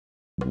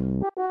I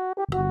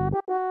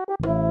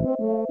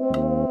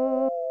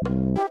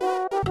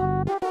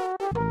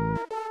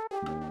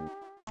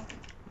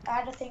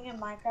had a thing in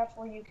Minecraft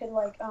where you could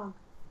like Where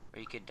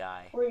you could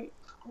die.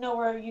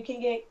 where you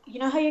can get, you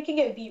know how you can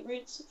get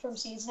beetroots from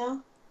seeds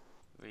now,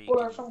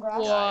 or from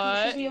grass. What?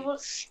 You should be able.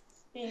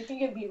 Yeah, you can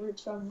get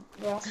beetroots from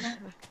grass now.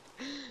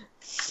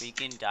 Where you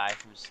can die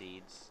from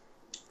seeds.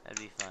 That'd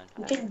be fun.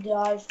 You can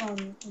die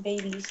from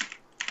babies.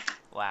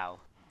 Wow.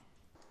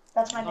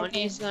 That's my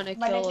nickname. Gonna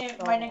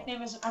My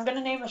nickname is. I'm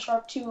gonna name a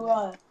shark to.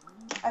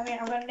 I'm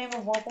gonna name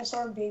a vorpal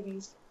shark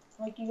babies.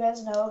 Like, you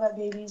guys know that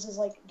babies is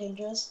like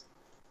dangerous.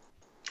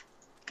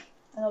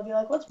 And they'll be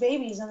like, "What's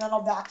babies?" And then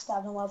I'll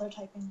backstab them while they're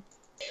typing.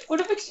 What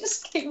if I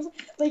just came,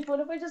 like, what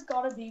if I just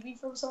got a baby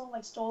from someone,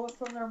 like, stole it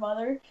from their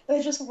mother, and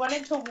they just went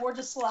into war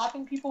just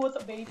slapping people with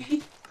a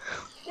baby?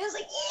 It was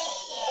like,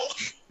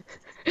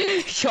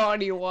 yeah.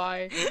 Johnny,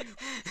 why?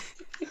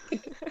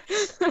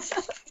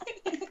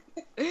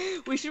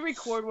 We should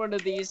record one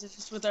of these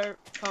just with our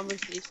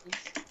conversations.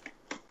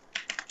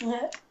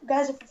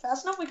 Guys, if we're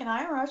fast enough, we can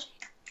iron rush.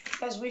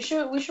 Guys, we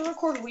should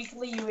record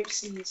weekly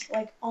UHCs.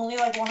 Like, only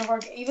like one of our,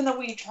 even though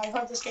we try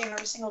hard this game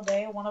every single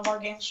day, one of our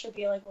games should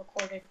be like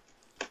recorded.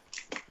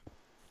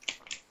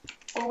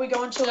 Or we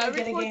go until we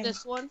get a game.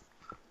 This one?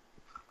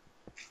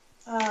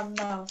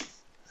 No.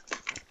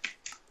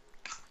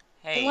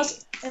 Hey.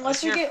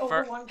 Unless we get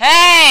over one.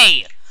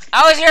 Hey!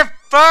 I was here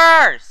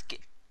first!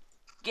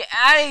 Get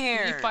out of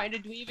here! Did you find a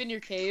dweeb in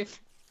your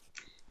cave?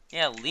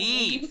 Yeah,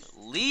 leave!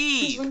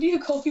 Leave! When do you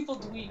call people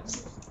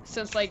dweebs?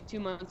 Since like 2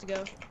 months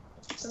ago.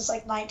 Since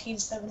like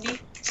 1970.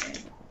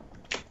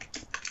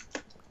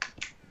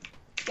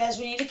 Guys,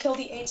 we need to kill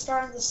the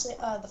 8-star and the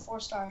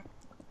 4-star.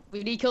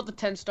 We need to kill the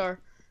 10-star.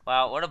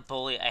 Wow, what a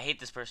bully. I hate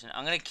this person.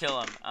 I'm gonna kill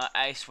him.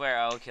 I swear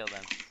I will kill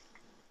them.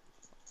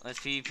 Once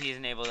PvP is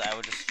enabled, I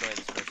will destroy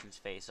this person's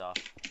face off.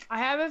 I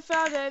haven't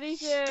found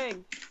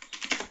anything.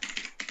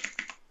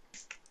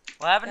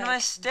 What happened to my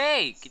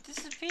steak? It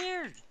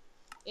disappeared.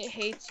 It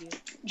hates you.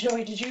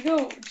 Joey, did you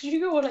go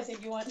what I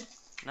think you went?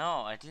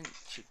 No, I didn't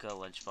go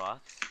lunchbox.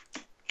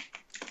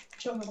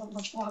 Joey went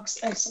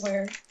lunchbox, I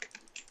swear.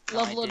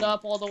 Level it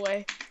up all the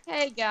way.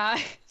 Hey,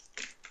 guys.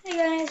 Hey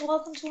guys,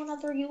 welcome to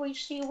another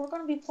UHC. We're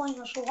gonna be playing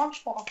this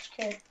lunchbox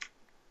kit.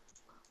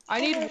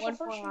 I need one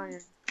for iron.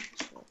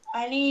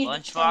 I need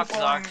lunchbox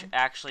is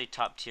actually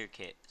top tier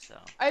kit, so.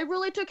 I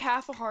really took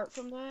half a heart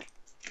from that.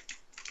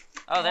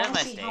 Oh, there's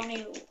my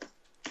steak.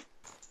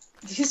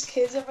 These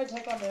kids that I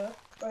took on there,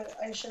 but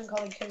I shouldn't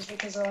call them kids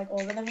because they're like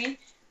older than me.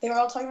 They were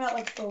all talking about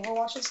like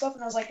Overwatch and stuff,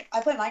 and I was like,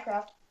 I play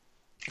Minecraft.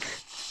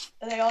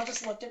 And they all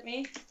just looked at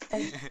me,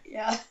 and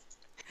yeah.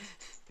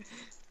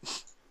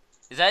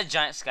 Is that a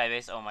giant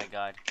skybase? Oh my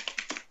god.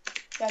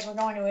 Guys, we're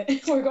going to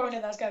it. We're going to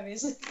that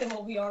skybase. It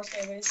will be our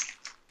skybase.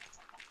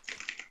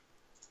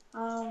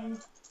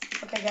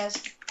 Okay,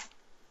 guys.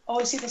 Oh,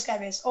 I see the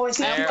skybase. Oh, I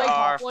see. There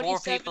are 4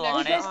 people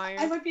on it.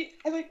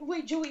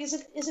 Wait, Joey, is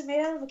it made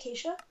out of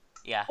acacia?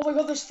 Yeah. Oh my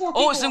god, there's 4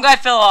 people. Oh, some guy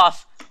fell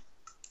off.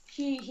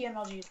 He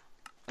MLG'd.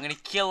 I'm gonna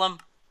kill him.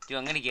 Dude,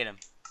 I'm gonna get him.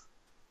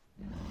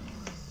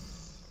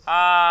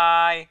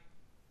 Hi.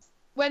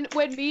 When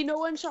me,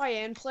 Noah, and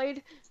Cheyenne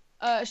played,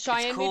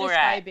 Cheyenne made a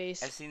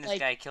skybase. I've seen this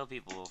guy kill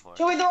people before.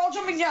 Joey, they're all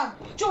jumping down.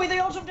 Joey, they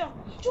all jumped down.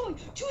 Joey,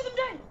 2 of them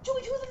died.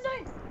 Joey, 2 of them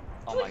died.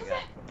 Oh Joey, my come god.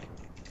 back.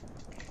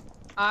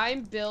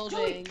 I'm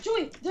building.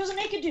 Joey, there's a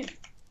naked dude.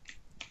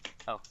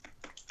 Oh,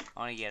 I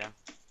wanna get him.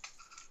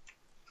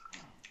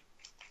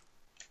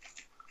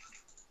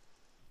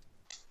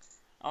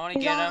 I wanna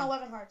get him.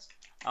 11 hearts.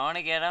 I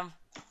wanna get him.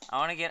 I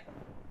wanna get.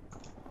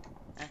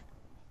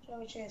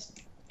 Joey chase.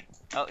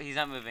 Oh, he's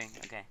not moving.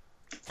 Okay.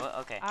 Well,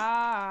 okay.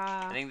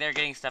 Ah. I think they're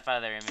getting stuff out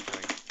of their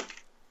inventory.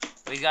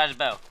 Oh, he's got his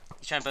bow.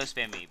 He's trying to bow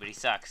spam me, but he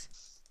sucks.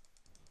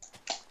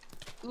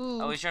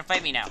 Ooh. Oh, he's trying to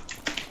fight me now.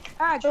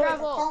 Ah, Joey,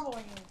 gravel.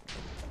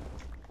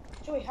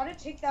 Joey, how did it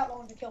take that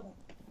long to kill him?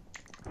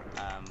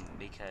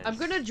 Because I'm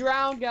gonna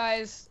drown,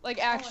 guys. Like,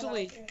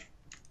 actually. Oh,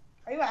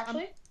 are you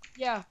actually?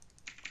 Yeah.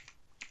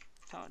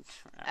 Don't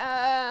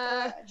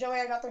try. Joey,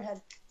 I got their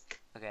head.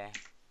 Okay.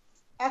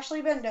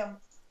 Actually, bend down.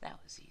 That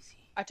was easy.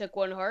 I took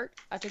 1 heart.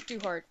 I took 2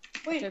 heart.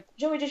 Wait,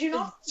 Joey, did you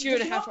not?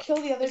 Did you not kill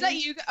the other? Is that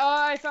you?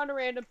 Oh, I found a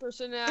random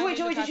person. Wait,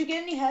 Joey, did you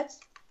get any heads?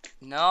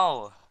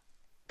 No.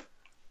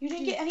 You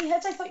didn't get any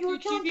heads? I thought you were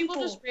killing people. 2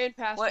 people just ran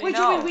past me. Wait,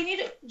 no.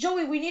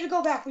 Joey, we need to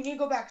go back.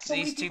 So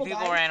these 2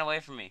 people ran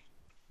away from me.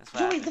 That's what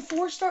Joey, happened.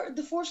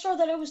 the 4-star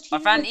that I was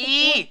teaming I found with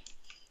E.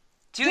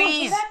 2 Joey,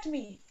 E's. come back to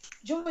me.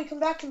 Joey, come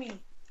back to me.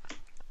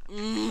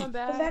 Come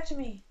back. Come back to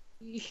me.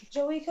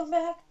 Joey, come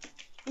back.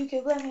 You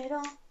can blame it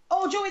on.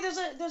 Oh, Joey, there's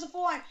a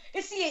full line.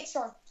 It's the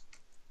 8-star.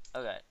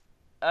 Okay.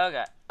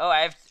 Okay. Oh,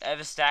 I have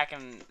a stack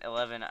and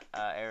 11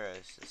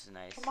 arrows. This is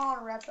nice. Come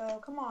on,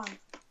 Repo. Come on.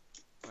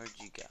 Where'd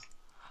you go?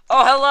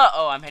 Oh, hello.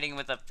 Oh, I'm hitting him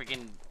with a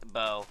freaking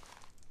bow.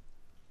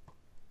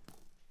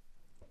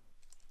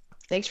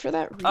 Thanks for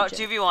that. Oh,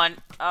 2v1.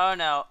 Oh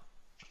no.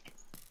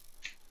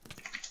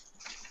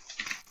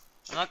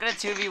 I'm not gonna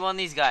 2v1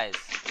 these guys.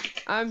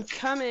 I'm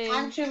coming.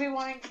 I'm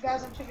 2v1ing.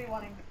 Guys, I'm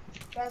 2v1ing.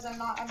 Guys, I'm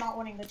not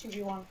winning the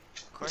 2v1.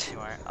 Of course you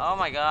aren't. Oh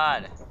my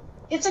god.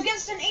 It's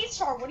against an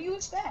 8-star. What do you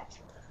expect?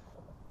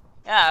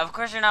 Yeah, of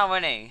course you're not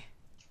winning.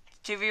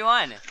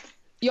 2v1.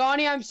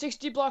 Yanni, I'm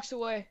 60 blocks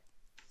away.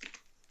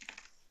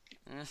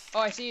 Mm. Oh,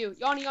 I see you.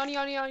 Yanni,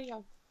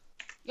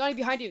 Yanni,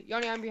 behind you.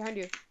 Yanni, I'm behind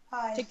you.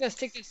 Hi. Take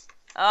this.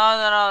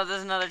 Oh, no,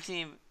 there's another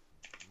team.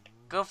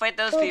 Go fight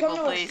those Joey, people, come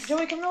to please. us.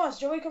 Joey, come to us.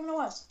 Joey, come to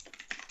us.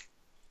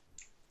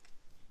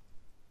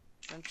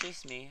 Don't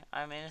chase me.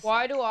 I'm innocent.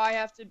 Why do I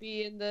have to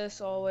be in this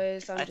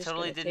always? I just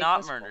totally gonna did take not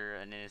this murder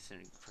an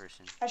innocent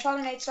person. I shot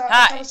an 8-star.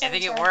 Ha! shot a I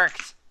think 7-star. it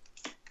worked.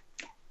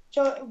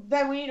 Joey,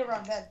 Ben, we need to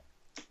run, Ben.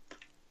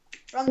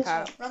 Run this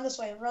How? way. Run this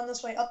way. Run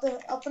this way. Up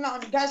the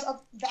mountain, guys.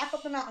 Back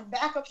up the mountain.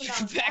 Back up the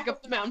mountain. Back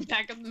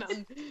up the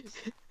mountain.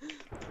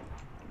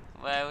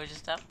 Well, we're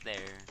just up there.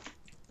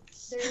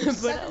 There's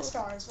But 7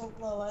 stars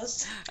below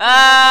us.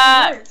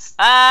 Ah! It hurts.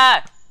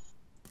 Ah!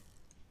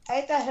 I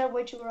hit that head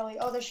way too early.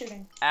 Oh, they're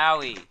shooting.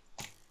 Owie.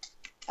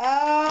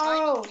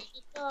 Oh!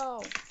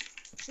 No.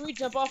 Should we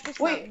jump off this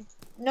Wait. mountain?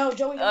 No,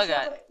 Joey. Oh,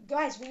 God.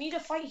 Guys, we need to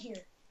fight here.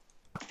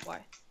 Why?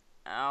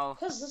 Ow.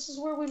 Because this is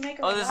where we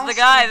make our Oh, this is the last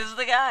guy. team. This is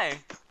the guy.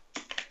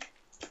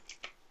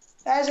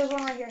 Guys, there's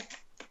one right here.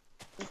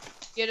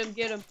 Get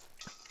him.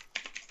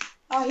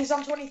 Oh, he's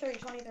on 23.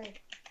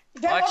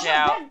 Ben, Watch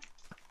out. Ben.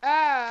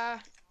 Ah.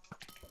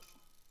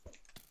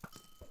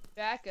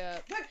 Back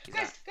up.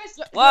 Guys.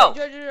 Whoa.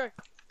 Joy.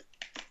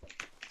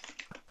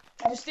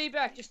 Just stay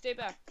back.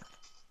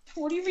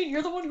 What do you mean?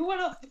 You're the one who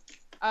went up.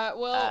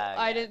 Well,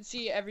 I yeah. didn't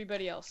see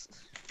everybody else.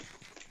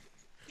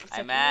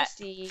 I'm Except at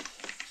Steve.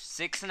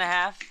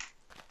 6.5.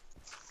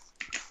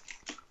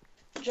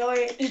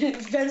 Joey,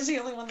 Ben's the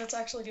only one that's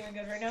actually doing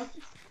good right now.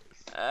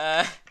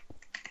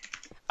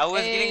 I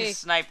was Hey. getting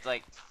sniped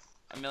like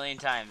a million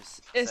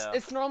times. So.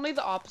 It's normally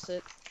the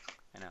opposite.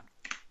 I know.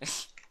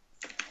 This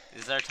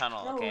is our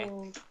tunnel, No. okay?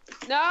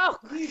 No.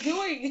 What are you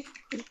doing?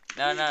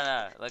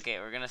 No. Look,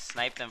 we're gonna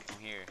snipe them from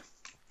here.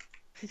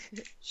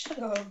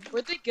 Shut up.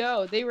 Where'd they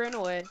go? They ran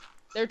away.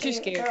 They're too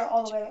scared. They're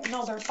all the way.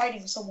 No, they're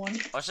fighting someone.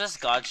 What's this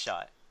God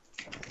shot?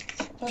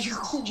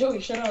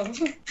 Joey, shut up.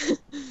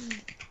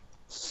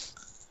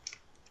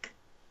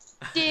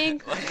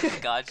 Ding. What's this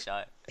God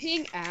shot?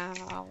 Ping.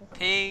 Ow.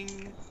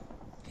 Ping.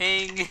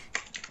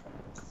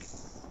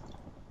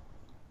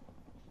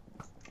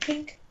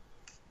 Pink.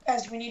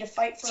 Guys, we need to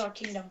fight for our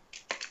kingdom.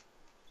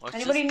 What's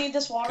Anybody this need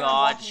this water?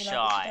 God I'm walking it up.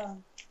 shot.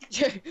 It's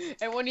done.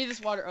 Everyone needs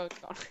this water. Oh, it's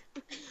gone.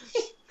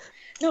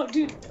 No,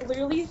 dude,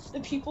 literally, the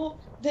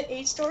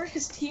 8-star,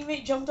 his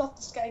teammate jumped off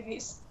the sky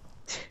base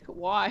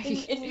Why?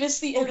 and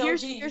missed the Oh,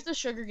 NLG. here's the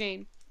sugar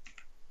cane.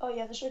 Oh,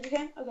 yeah, the sugar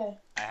cane? Okay.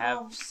 I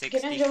have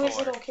Get in Joey's 64.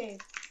 little cave.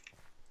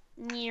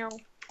 Meow.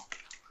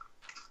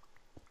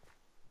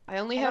 I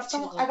only I have two.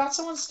 got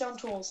someone's stone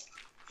tools.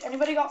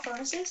 Anybody got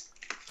furnaces?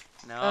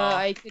 No.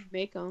 I could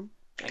make them.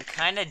 I'm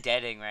kind of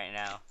deading right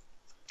now.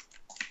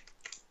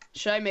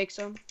 Should I make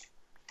some?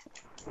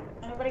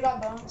 Anybody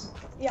got bones?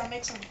 Yeah,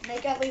 make some.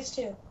 Make at least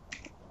 2.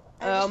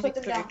 I I'll just put make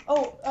them 3. down.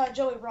 Oh,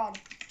 Joey, Rod.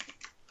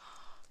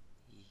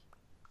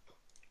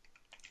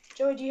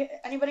 Joey,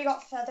 anybody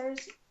got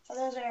feathers?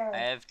 Feathers or arrows? I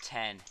have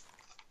 10.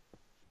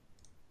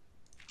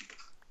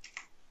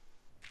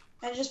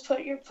 And just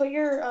put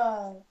your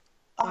iron.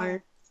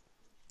 Iron.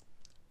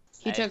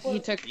 He took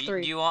You,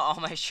 3. you want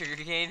all my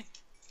sugarcane?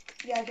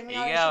 Yeah, give me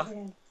There you all your go. sugar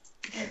cane.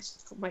 Thanks.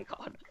 Oh my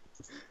god.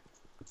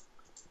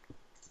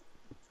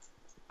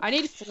 I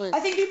need flint. I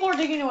think people are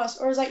digging to us,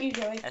 or is that you,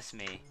 Joey? That's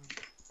me.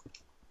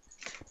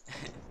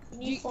 You Do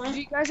need flint?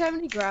 you guys have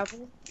any gravel?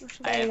 Or I something?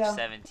 There you have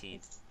go. 17.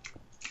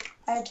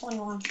 I had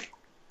 21.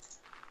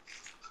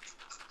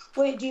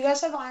 Wait, do you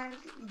guys have iron?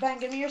 Ben,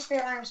 give me your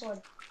spare iron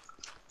sword.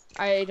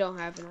 I don't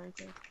have an iron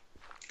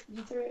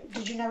sword.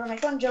 Did you never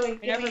make one? Joey,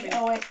 give never me. made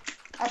Oh, wait.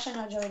 Actually,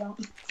 no, Joey,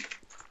 don't.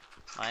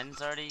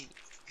 Mine's already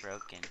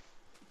broken.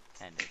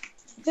 Kind of.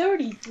 It's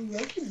already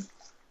broken.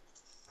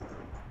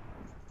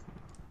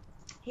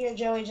 Here,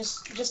 Joey,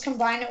 just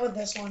combine it with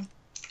this one.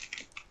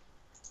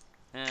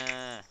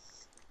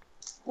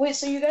 Wait,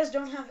 so you guys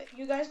don't have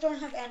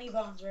any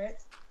bones, right?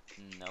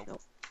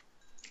 Nope.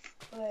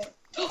 Wait.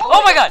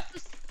 Oh my god!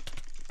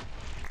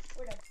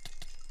 We're dead.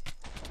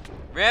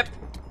 Rip!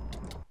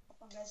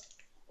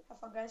 Have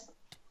fun, guys.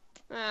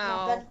 Come Ow.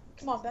 on, Ben.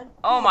 Come on, Ben.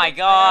 Oh my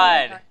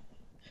god!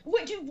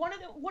 Wait, dude,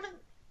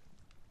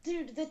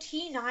 dude, the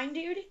T9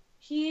 dude,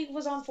 he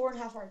was on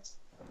 4.5 hearts.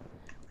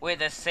 Wait,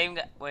 the same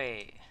guy.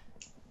 Wait.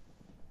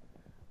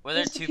 Were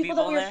there There's the 2 people people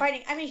that in we were there?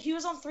 fighting. I mean, he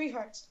was on 3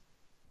 hearts.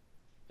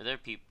 Were there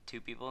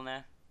 2 people in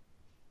there?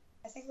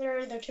 I think there are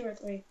either 2 or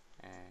 3.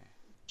 Uh,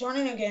 Join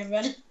in a game,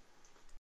 Ben.